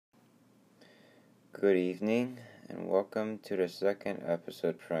Good evening, and welcome to the second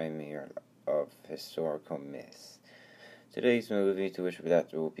episode premiere of Historical Myths. Today's movie, to which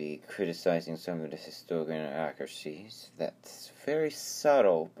that will be criticizing some of the historical inaccuracies that's very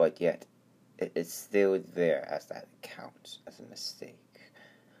subtle, but yet it's still there as that counts as a mistake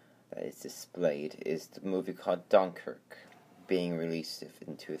that is displayed, is the movie called Dunkirk, being released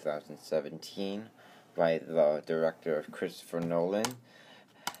in 2017 by the director of Christopher Nolan.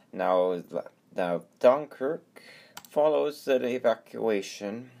 Now, Dunkirk follows the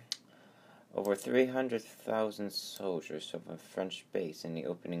evacuation over 300,000 soldiers from a French base in the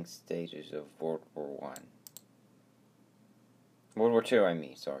opening stages of World War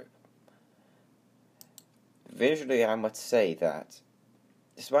II, sorry. Visually, I must say that,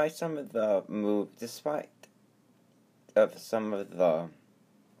 despite some of the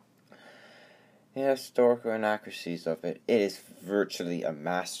historical inaccuracies of it, it is virtually a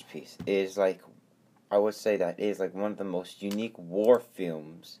masterpiece. I would say that it is like one of the most unique war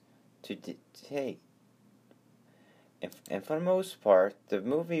films to take. And for the most part, the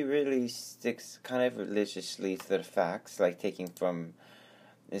movie really sticks kind of religiously to the facts, like taking from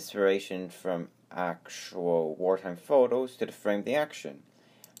inspiration from actual wartime photos to frame the action.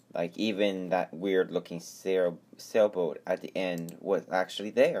 Like even that weird-looking sailboat at the end was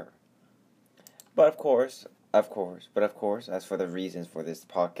actually there. But of course, as for the reasons for this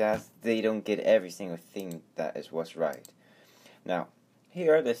podcast, they don't get every single thing that is what's right. Now,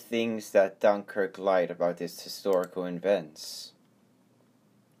 here are the things that Dunkirk lied about these historical events.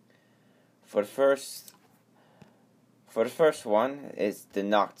 For the first one is the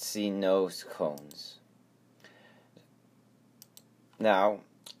Nazi nose cones. Now,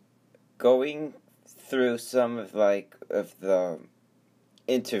 going through some of the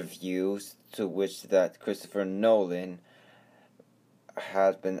interviews to which that Christopher Nolan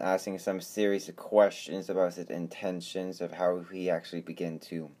has been asking some series of questions about his intentions of how he actually began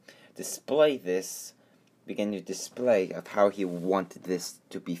to display of how he wanted this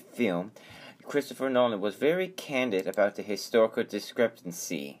to be filmed. Christopher Nolan was very candid about the historical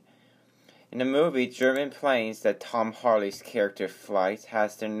discrepancy. In the movie, German planes that Tom Hardy's character flies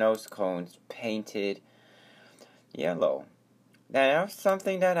has their nose cones painted yellow. Now, that was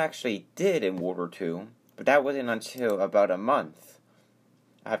something that actually did in World War II, but that wasn't until about a month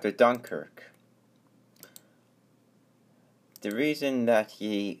after Dunkirk. The reason that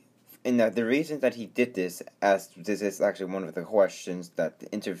he did this, as this is actually one of the questions that the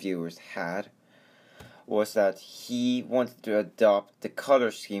interviewers had, was that he wanted to adopt the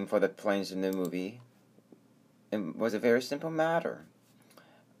color scheme for the planes in the movie. It was a very simple matter.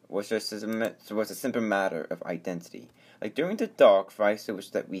 It was a simple matter of identity. Like during the dogfights,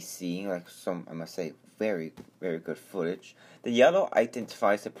 which that we see, like some, I must say, very, very good footage, the yellow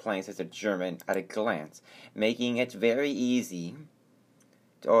identifies the planes as a German at a glance, making it very easy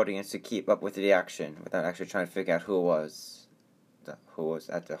to the audience to keep up with the action without actually trying to figure out who was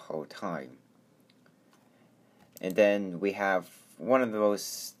at the whole time. And then we have one of the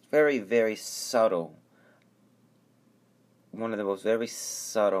most very subtle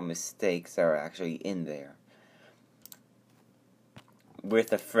mistakes that are actually in there,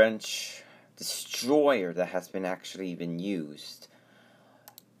 with a French destroyer that has been used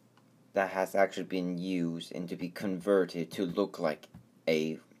and to be converted to look like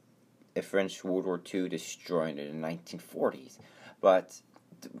a French World War II destroyer in the 1940s. But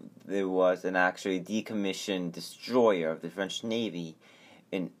there was an actually decommissioned destroyer of the French Navy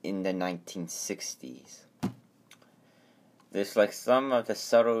in the 1960s. There's like some of the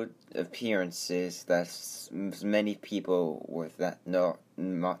subtle appearances that many people with that not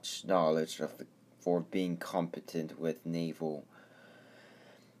much knowledge for being competent with naval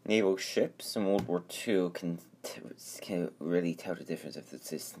ships in World War II can really tell the difference if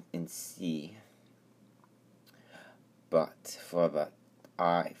it's in sea. But for the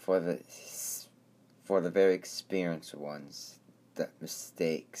very experienced ones, that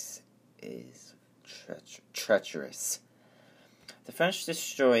mistakes is treacherous. The French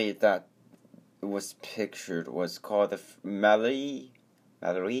destroyer that was pictured was called the Mallory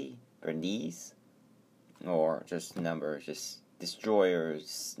Bernice, or just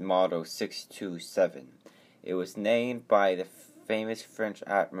destroyer's model 627. It was named by the famous French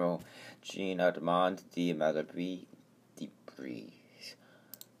admiral Jean-Armand de Malabry de Bries.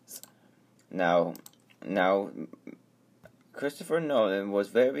 Now, Christopher Nolan was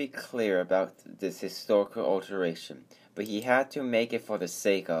very clear about this historical alteration, but he had to make it for the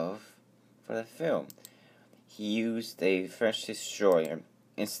film. He used a French destroyer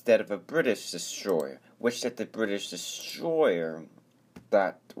instead of a British destroyer, which that the British destroyer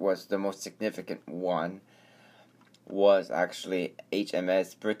that was the most significant one was actually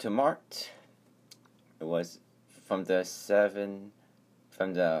HMS Britomart. It was from the served in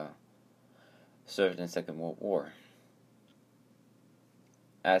Second World War,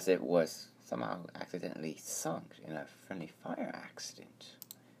 as it was somehow accidentally sunk in a friendly fire accident.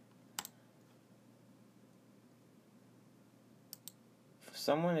 For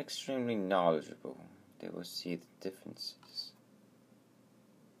someone extremely knowledgeable, they will see the differences.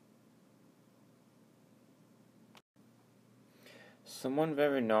 Someone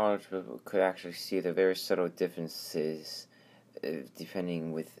very knowledgeable could actually see the very subtle differences, they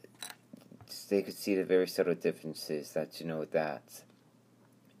could see the very subtle differences that that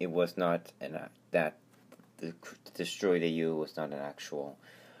it was not that the destroyer they used was not an actual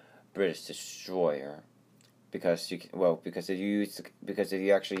British destroyer, because if you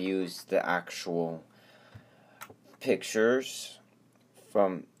actually use the actual pictures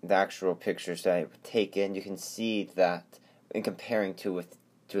from the actual pictures that were taken, you can see that in comparing to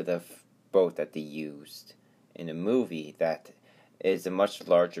the boat that they used in the movie, that is a much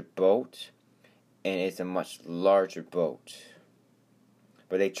larger boat, and it's a much larger boat.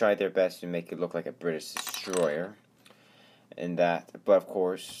 But they tried their best to make it look like a British destroyer, but of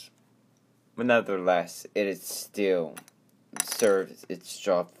course, but nevertheless, it is still served its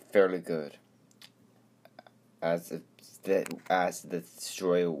job fairly good, as the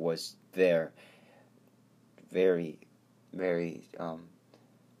destroyer was there very very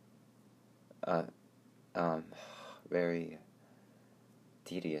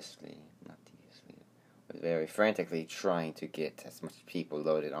very frantically trying to get as much people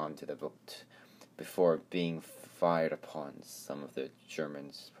loaded onto the boat before being fired upon some of the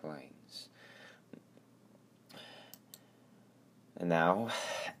Germans' planes. And now,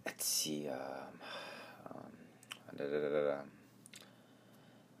 let's see.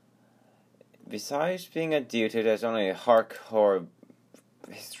 Besides being a dude that's only a hardcore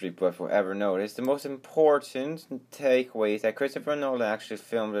history buff will ever notice, the most important takeaway is that Christopher Nolan actually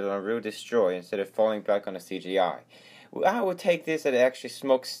filmed it on a real destroyer instead of falling back on a CGI. I would take this as an actually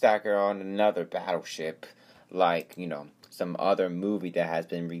smokestacker on another battleship, like, some other movie that has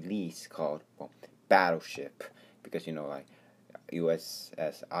been released called, Battleship, because, like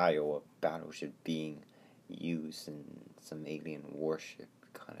USS Iowa battleship being used in some alien warship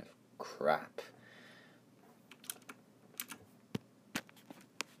kind of crap.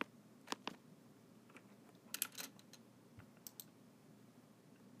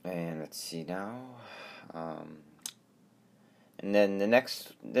 And let's see now. And then the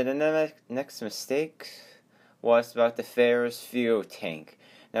next mistake was about the Ferris fuel tank.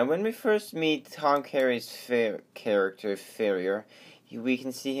 Now, when we first meet Tom Carey's character Ferrier, we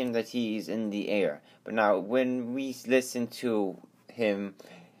can see him that he's in the air. But now, when we listen to him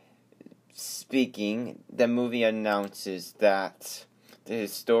speaking, the movie announces that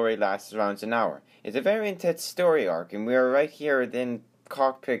his story lasts around an hour. It's a very intense story arc, and we are right here in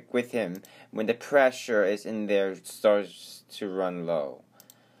cockpit with him when the pressure is in there starts to run low.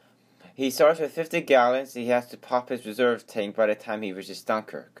 He starts with 50 gallons. He has to pop his reserve tank by the time he reaches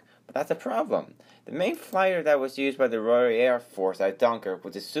Dunkirk. But that's a problem. The main fighter that was used by the Royal Air Force at Dunkirk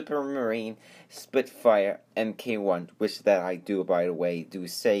was the Supermarine Spitfire Mk1, which that I do, by the way, do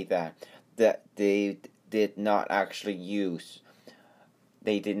say that they did not actually use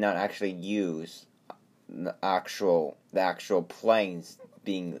the actual planes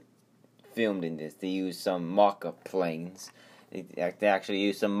being filmed in this. They used some mock-up planes. They actually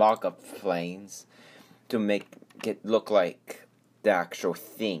used some mock-up planes to make it look like the actual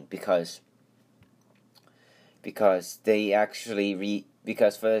thing, because they actually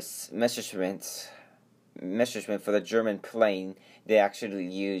because for this measurement for the German plane, they actually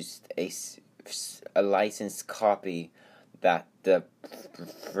used a licensed copy that the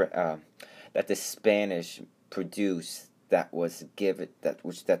Spanish produced, that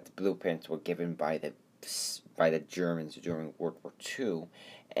the blueprints were given by the Germans during World War II,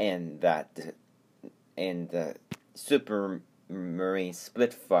 and the Supermarine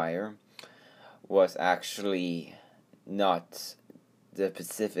Spitfire was actually not the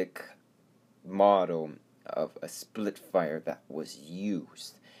specific model of a Spitfire that was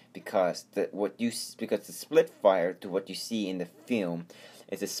used, because the Spitfire, to what you see in the film,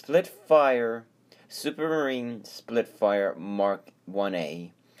 is a Supermarine Spitfire Mark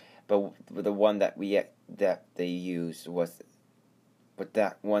 1A, but the one that they used was, but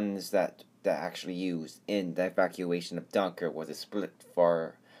that ones that actually used in the evacuation of Dunkirk was a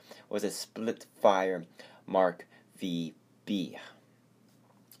Spitfire Mark VB.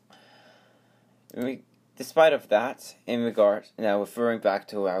 despite of that, in regard, now referring back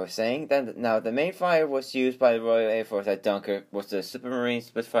to what I was saying, then now the main fire was used by the Royal Air Force at Dunkirk was the Supermarine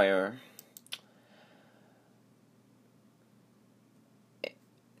Spitfire.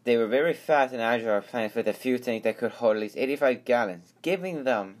 They were very fast and agile planes with a fuel tank that could hold at least 85 gallons, giving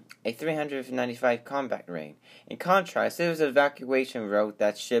them a 395 combat range. In contrast, it was an evacuation route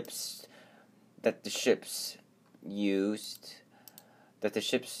that the ships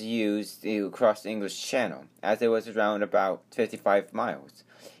used to cross the English Channel, as it was around about 55 miles.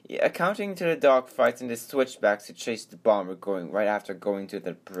 Accounting to the dogfights and the switchbacks to chase the bomber right after going to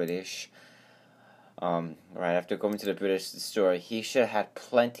the British destroyer, he should have had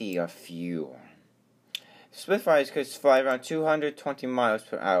plenty of fuel. Spitfires could fly around 220 miles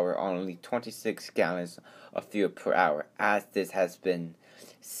per hour on only 26 gallons of fuel per hour, as this has been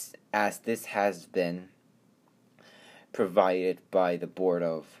provided by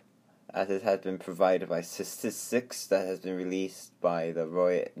statistics that has been released by the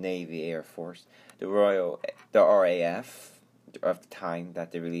Royal Navy Air Force, the RAF of the time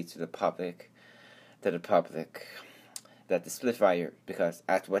that they released to the public, that the Spitfire, because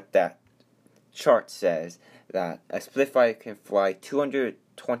that's what that chart says, that a Spitfire can fly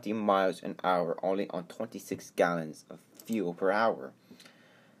 220 miles an hour only on 26 gallons of fuel per hour.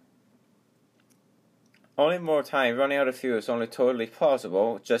 Only more time running out of fuel is only totally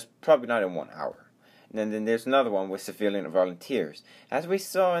plausible, just probably not in 1 hour. And then there's another one with civilian volunteers. As we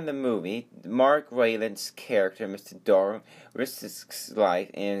saw in the movie, Mark Rayland's character, Mr. Doran, risks his life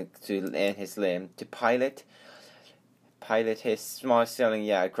and his limb to pilot his small sailing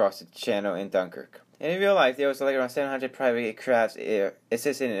yacht across the channel in Dunkirk. In real life, there was around 700 private crafts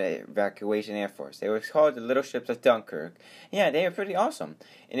assisting in the evacuation air force. They were called the Little Ships of Dunkirk. Yeah, they were pretty awesome.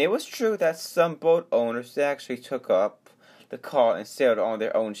 And it was true that some boat owners actually took up the call and sailed on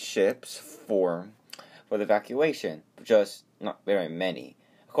their own ships for the evacuation, just not very many.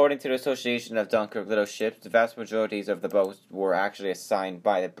 According to the Association of Dunkirk Little Ships, the vast majorities of the boats were actually assigned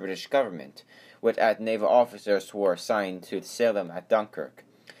by the British government, which as naval officers were assigned to sail them at Dunkirk.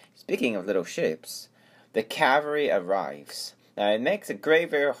 Speaking of little ships, the cavalry arrives. Now, it makes a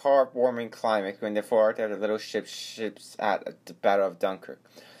very heartwarming climax when they fought out the little ships at the Battle of Dunkirk.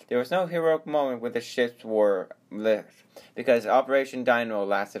 There was no heroic moment when the ships were lit, because Operation Dynamo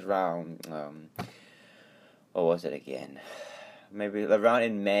lasted around, what was it again? Maybe around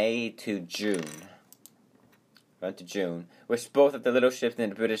in May to June. Around to June, which both of the little ships in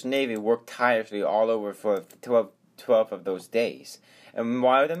the British Navy worked tirelessly all over for 12 of those days. And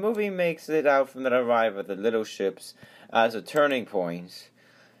while the movie makes it out from the arrival of the little ships as a turning point,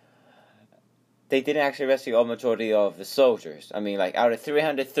 they didn't actually rescue all majority of the soldiers. I mean, like, out of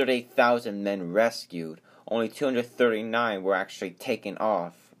 338,000 men rescued, only 239 were actually taken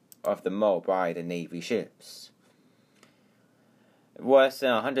off of the moe by the Navy ships. Less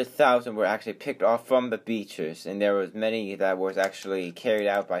than 100,000 were actually picked off from the beaches, and there was many that was actually carried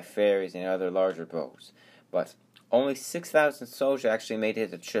out by ferries and other larger boats. But only 6,000 soldiers actually made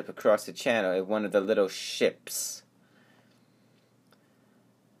it the trip across the channel in one of the little ships.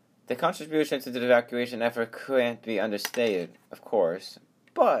 The contribution to the evacuation effort can't be understated, of course,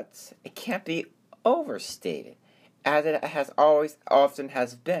 but it can't be overstated, as it often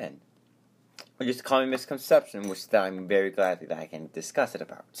has been. Which is a common misconception, which I'm very glad that I can discuss it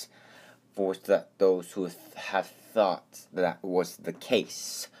about, for those who have thought that was the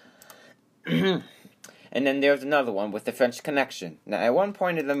case. And then there's another one with the French connection. Now, at one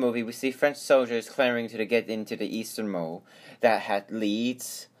point in the movie, we see French soldiers clamoring to get into the Eastern Moe that had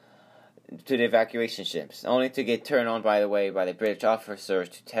leads to the evacuation ships, only to get turned on, by the British officers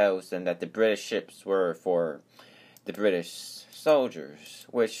to tell them that the British ships were for the British soldiers,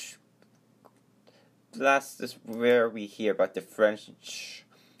 which last is where we hear about the French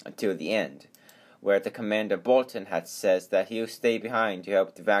until the end, where the commander Bolton had says that he'll stay behind to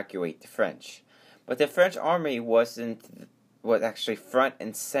help evacuate the French. But the French army was actually front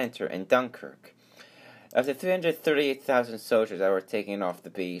and center in Dunkirk. Of the 338,000 soldiers that were taken off the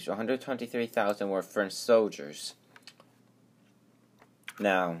beach, 123,000 were French soldiers.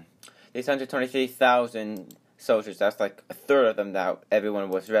 Now, these 123,000 soldiers, that's like a third of them that everyone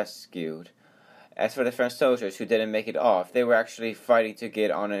was rescued. As for the French soldiers who didn't make it off, they were actually fighting to get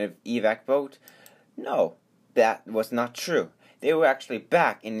on an evac boat? No, that was not true. They were actually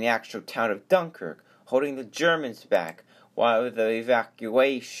back in the actual town of Dunkirk, holding the Germans back while the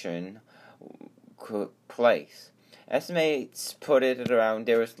evacuation took place. Estimates put it around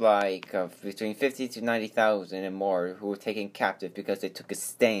there was between 50 to 90,000 and more who were taken captive because they took a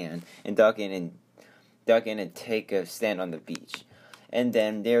stand and dug in and take a stand on the beach. And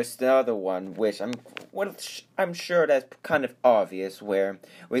then there's the other one, which I'm sure that's kind of obvious, where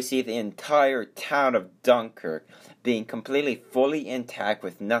we see the entire town of Dunkirk being completely fully intact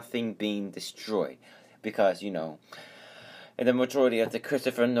with nothing being destroyed. Because, in the majority of the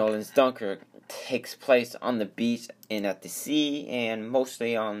Christopher Nolan's Dunkirk takes place on the beach and at the sea, and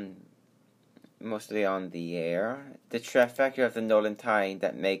mostly on the air. The trifecta of the Nolan tie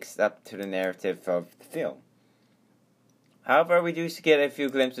that makes up to the narrative of the film. However, we do get a few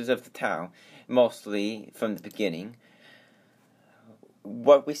glimpses of the town, mostly from the beginning.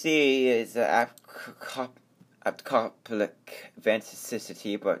 What we see is apocalyptic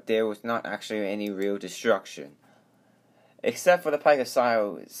eventicity, but there was not actually any real destruction. Except for the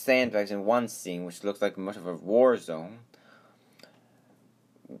Picasio sandbags in one scene, which looks like much of a war zone.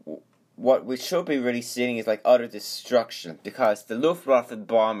 What we should be really seeing is like utter destruction, because the Luftwaffe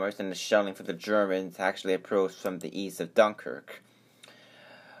bombers and the shelling for the Germans actually approached from the east of Dunkirk,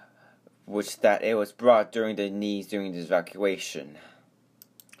 which that it was brought during the evacuation.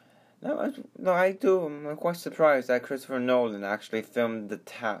 I'm quite surprised that Christopher Nolan actually filmed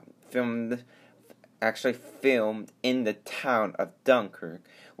in the town of Dunkirk,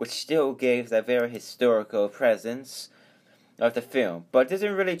 which still gave that very historical presence of the film, but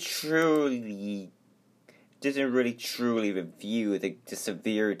doesn't really truly review the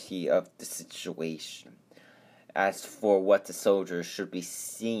severity of the situation as for what the soldiers should be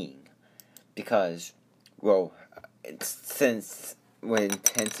seeing, because, since when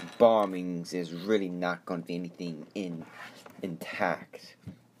intense bombings is really not going to be anything intact.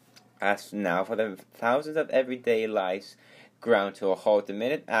 As now, for the thousands of everyday lives ground to a halt the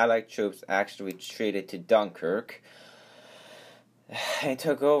minute Allied troops actually retreated to Dunkirk. It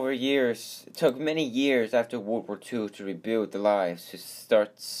took many years after World War II to rebuild the lives, to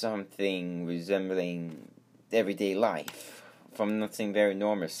start something resembling everyday life from nothing very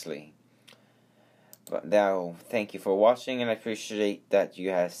enormously. But now, thank you for watching, and I appreciate that you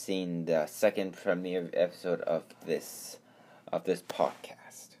have seen the second premiere episode of this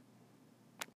podcast.